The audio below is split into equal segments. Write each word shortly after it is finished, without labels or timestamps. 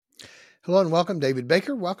Hello and welcome, David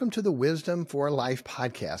Baker. Welcome to the Wisdom for Life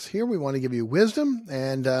podcast. Here we want to give you wisdom,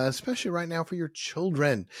 and especially right now for your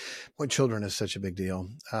children. Boy, children is such a big deal.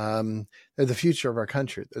 They're the future of our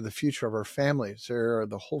country. They're the future of our families. They're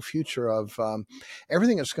the whole future of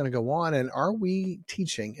everything that's going to go on. And are we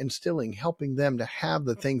teaching, instilling, helping them to have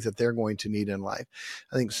the things that they're going to need in life?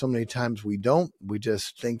 I think so many times we don't. We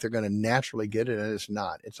just think they're going to naturally get it, and it's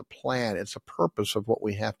not. It's a plan. It's a purpose of what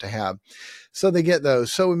we have to have. So they get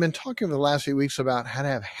those. So we've been talking over the last few weeks about how to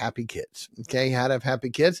have happy kids. Okay. How to have happy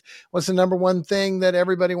kids. What's the number one thing that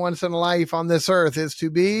everybody wants in life on this earth is to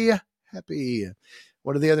be happy.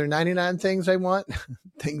 What are the other 99 things they want?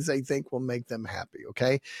 Things they think will make them happy.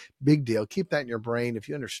 Okay. Big deal. Keep that in your brain. If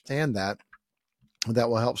you understand that, that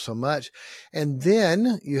will help so much. And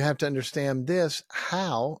then you have to understand this.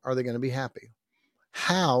 How are they going to be happy?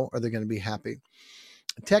 How are they going to be happy?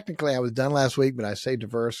 Technically, I was done last week, but I saved a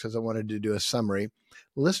verse because I wanted to do a summary.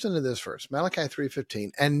 Listen to this verse, Malachi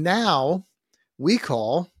 3:15. And now we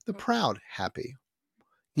call the proud happy.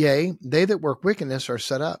 Yea, they that work wickedness are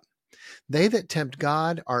set up. They that tempt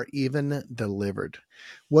God are even delivered.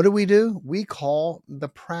 What do? We call the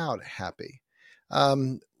proud happy.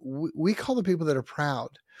 We call the people that are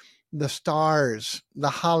proud, the stars, the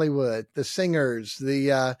Hollywood, the singers,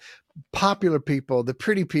 the popular people, the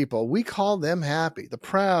pretty people, we call them happy. The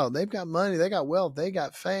proud, they've got money, they got wealth, they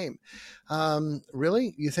got fame.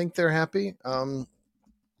 Really? You think they're happy?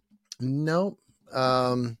 No.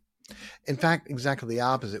 In fact, exactly the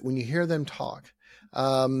opposite. When you hear them talk,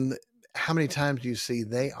 how many times do you see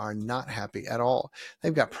they are not happy at all?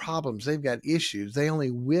 They've got problems. They've got issues. They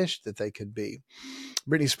only wish that they could be.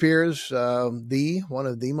 Britney Spears, one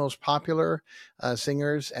of the most popular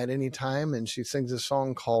singers at any time, and she sings a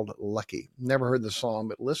song called Lucky. Never heard the song,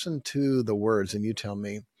 but listen to the words and you tell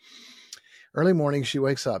me. Early morning, she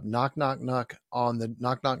wakes up, knock, knock, knock on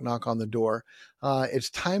the door. It's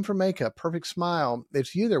time for makeup, perfect smile.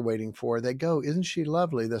 It's you they're waiting for. They go, isn't she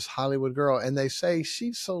lovely, this Hollywood girl? And they say,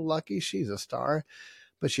 she's so lucky, she's a star.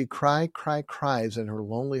 But she cries in her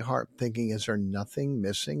lonely heart, thinking, is there nothing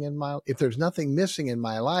missing in my life? If there's nothing missing in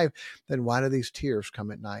my life, then why do these tears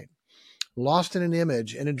come at night? Lost in an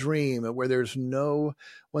image, in a dream where there's no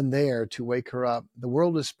one there to wake her up. The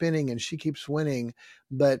world is spinning and she keeps winning.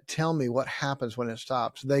 But tell me what happens when it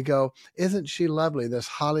stops. They go, isn't she lovely, this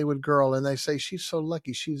Hollywood girl? And they say, she's so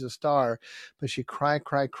lucky, she's a star. But she cries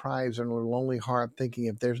in her lonely heart, thinking,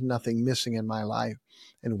 if there's nothing missing in my life,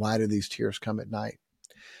 and why do these tears come at night?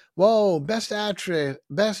 Whoa, best actress,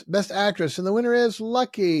 and the winner is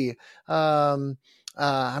Lucky. I'm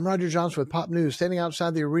Roger Johnson with Pop News, standing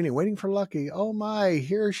outside the arena, waiting for Lucky. Oh my,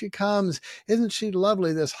 here she comes. Isn't she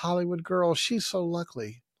lovely, this Hollywood girl? She's so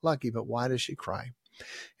lucky, but why does she cry?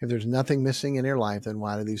 If there's nothing missing in her life, then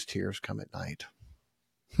why do these tears come at night?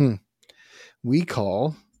 We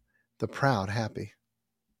call the proud happy.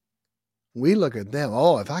 We look at them.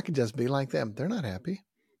 Oh, if I could just be like them. They're not happy.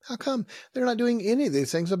 How come? They're not doing any of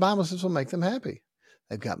these things the Bible says will make them happy.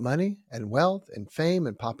 They've got money and wealth and fame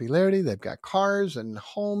and popularity. They've got cars and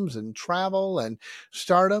homes and travel and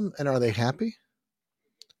stardom. And are they happy?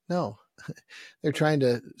 No. They're trying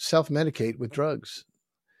to self-medicate with drugs.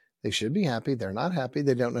 They should be happy. They're not happy.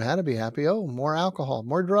 They don't know how to be happy. Oh, more alcohol,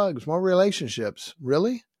 more drugs, more relationships.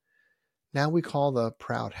 Really? Now we call the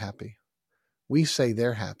proud happy. We say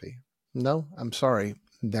they're happy. No, I'm sorry.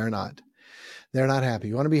 They're not. They're not happy.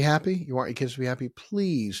 You want to be happy? You want your kids to be happy?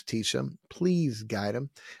 Please teach them. Please guide them.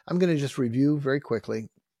 I'm going to just review very quickly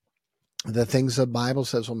the things the Bible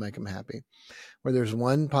says will make them happy. Where there's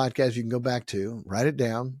one podcast you can go back to, write it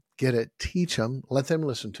down, get it, teach them, let them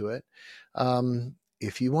listen to it.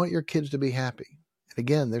 If you want your kids to be happy, and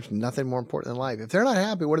again, there's nothing more important than life. If they're not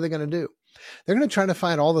happy, what are they going to do? They're going to try to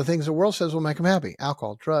find all the things the world says will make them happy.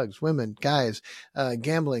 Alcohol, drugs, women, guys,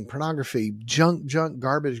 gambling, pornography, junk,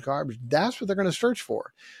 garbage. That's what they're going to search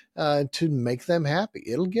for to make them happy.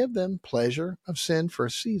 It'll give them pleasure of sin for a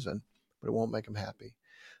season, but it won't make them happy.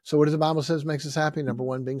 So what does the Bible says makes us happy? Number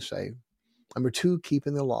one, being saved. Number two,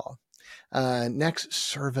 keeping the law. Next,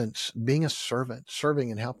 servants, being a servant,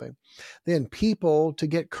 serving and helping. Then people to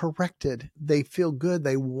get corrected. They feel good.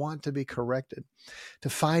 They want to be corrected. To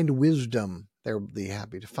find wisdom, they'll be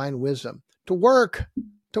happy. To find wisdom. To work.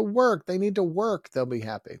 They need to work. They'll be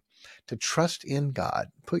happy. To trust in God.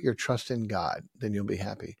 Put your trust in God. Then you'll be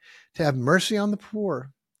happy. To have mercy on the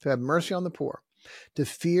poor. To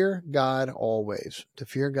fear God always.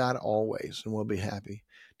 And we'll be happy.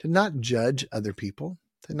 To not judge other people.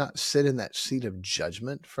 To not sit in that seat of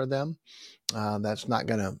judgment for them. That's not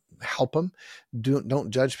going to help them. Don't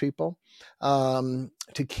judge people. To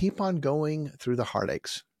keep on going through the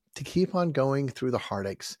heartaches. to keep on going through the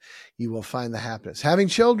heartaches. You will find the happiness. Having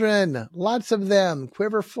children, lots of them,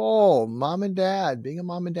 quiver full, mom and dad, being a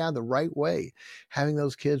mom and dad the right way. Having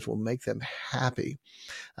those kids will make them happy.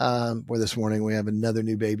 Where this morning we have another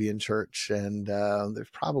new baby in church, and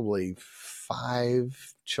there's probably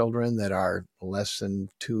 5 children that are less than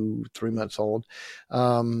 2-3 months old,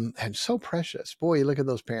 and so precious. Boy, you look at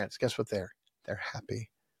those parents. Guess what? They're happy.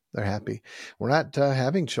 They're happy. We're not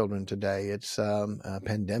having children today. It's a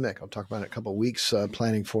pandemic. I'll talk about it in a couple of weeks,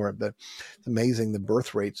 planning for it. But it's amazing the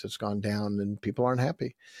birth rates that's gone down, and people aren't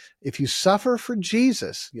happy. If you suffer for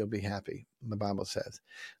Jesus, you'll be happy, the Bible says.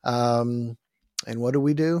 And what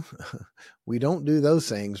do? We don't do those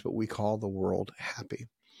things, but we call the world happy.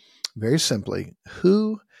 Very simply,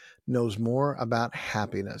 who knows more about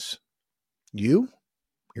happiness? You,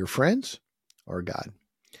 your friends, or God?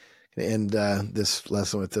 And this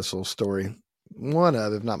lesson with this little story, one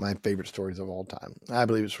of, if not my favorite stories of all time. I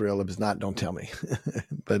believe it's real. If it's not, don't tell me.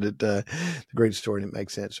 But it's a great story and it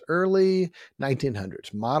makes sense. Early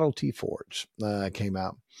 1900s, Model T Fords came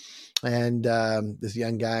out. And this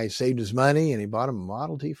young guy saved his money and he bought a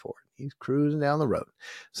Model T Ford. He's cruising down the road.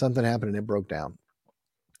 Something happened and it broke down.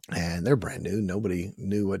 And they're brand new. Nobody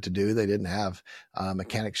knew what to do. They didn't have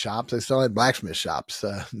mechanic shops. They still had blacksmith shops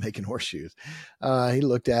making horseshoes. He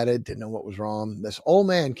looked at it, didn't know what was wrong. This old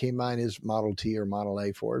man came by in his Model T or Model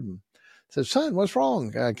A Ford and said, "Son, what's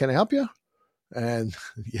wrong? Can I help you?" And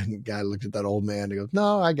the young guy looked at that old man and he goes,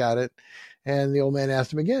 "No, I got it." And the old man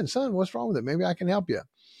asked him again, "Son, what's wrong with it? Maybe I can help you."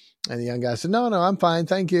 And the young guy said, No, I'm fine.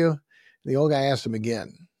 Thank you. And the old guy asked him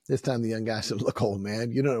again. This time the young guy said, "Look, old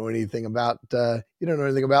man, you don't know anything about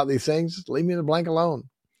these things. Just leave me the blank alone."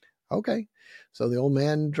 Okay. So the old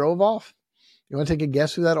man drove off. You want to take a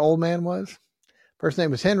guess who that old man was? First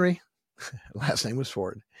name was Henry. Last name was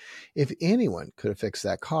Ford. If anyone could have fixed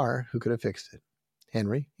that car, who could have fixed it?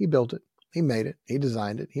 Henry. He built it. He made it. He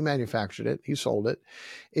designed it. He manufactured it. He sold it.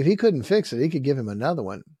 If he couldn't fix it, he could give him another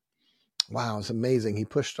one. Wow, it's amazing. He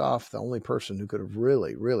pushed off the only person who could have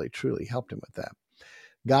really, really, truly helped him with that.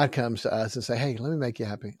 God comes to us and say, "Hey, let me make you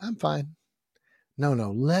happy." "I'm fine." No,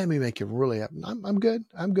 let me make you really happy." I'm good.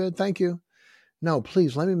 I'm good. Thank you. "No,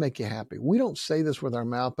 please, let me make you happy." We don't say this with our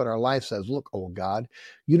mouth, but our life says, "Look, oh God,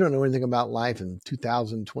 you don't know anything about life in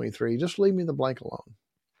 2023. Just leave me the blank alone."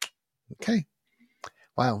 Okay.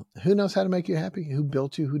 Wow. Who knows how to make you happy? Who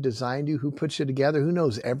built you? Who designed you? Who puts you together? Who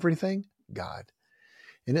knows everything? God.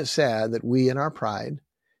 And it's sad that we, in our pride,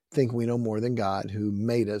 think we know more than God, who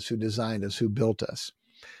made us, who designed us, who built us.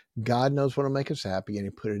 God knows what will make us happy, and he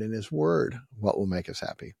put it in his word, what will make us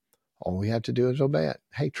happy. All we have to do is obey it.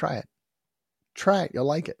 Hey, try it. Try it. You'll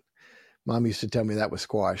like it. Mom used to tell me that with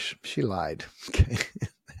squash. She lied. Okay.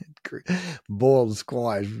 Boiled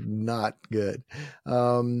squash, not good.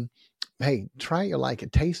 Hey, try it. You'll like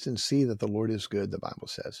it. Taste and see that the Lord is good, the Bible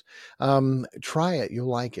says. Try it.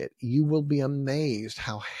 You'll like it. You will be amazed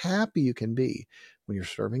how happy you can be when you're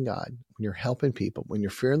serving God, when you're helping people, when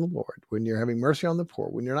you're fearing the Lord, when you're having mercy on the poor,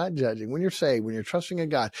 when you're not judging, when you're saved, when you're trusting in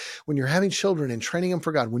God, when you're having children and training them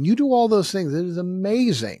for God. When you do all those things, it is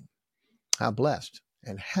amazing how blessed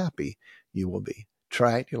and happy you will be.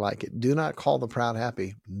 Try it. You like it. Do not call the proud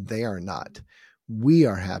happy. They are not. We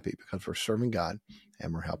are happy because we're serving God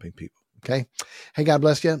and we're helping people. Okay. Hey, God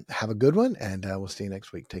bless you. Have a good one. And we'll see you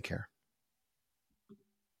next week. Take care.